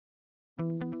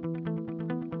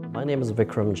My name is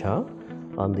Vikram Jha.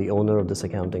 I'm the owner of this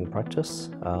accounting practice.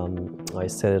 I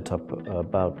set it up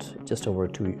about just over a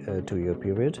two-year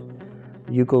period.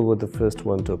 UCOL were the first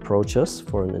one to approach us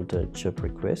for an internship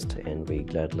request, and we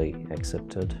gladly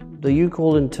accepted. The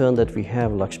UCOL intern that we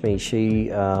have, Laxmi,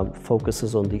 she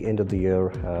focuses on the end of the year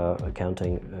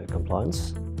accounting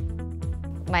compliance.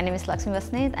 My name is Laxmi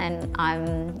Basnet, and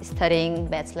I'm studying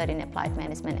Bachelor in Applied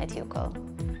Management at UCOL.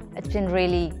 It's been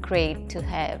really great to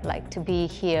have, to be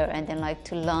here and then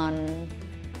to learn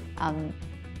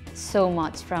so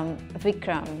much from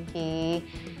Vikram. He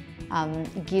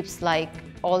gives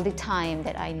all the time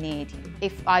that I need.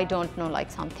 If I don't know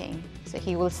something, so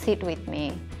he will sit with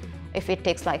me if it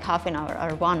takes half an hour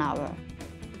or 1 hour.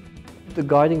 The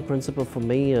guiding principle for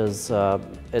me is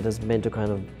it is meant to kind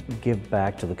of give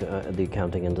back to the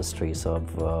accounting industry. So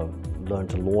I've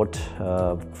learned a lot,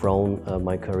 grown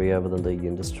my career within the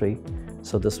industry.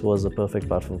 So this was a perfect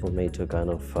platform for me to kind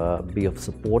of be of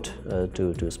support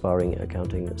to aspiring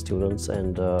accounting students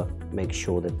and make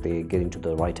sure that they get into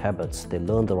the right habits, they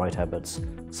learn the right habits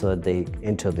so that they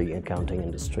enter the accounting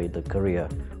industry, the career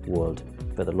world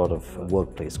with a lot of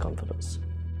workplace confidence.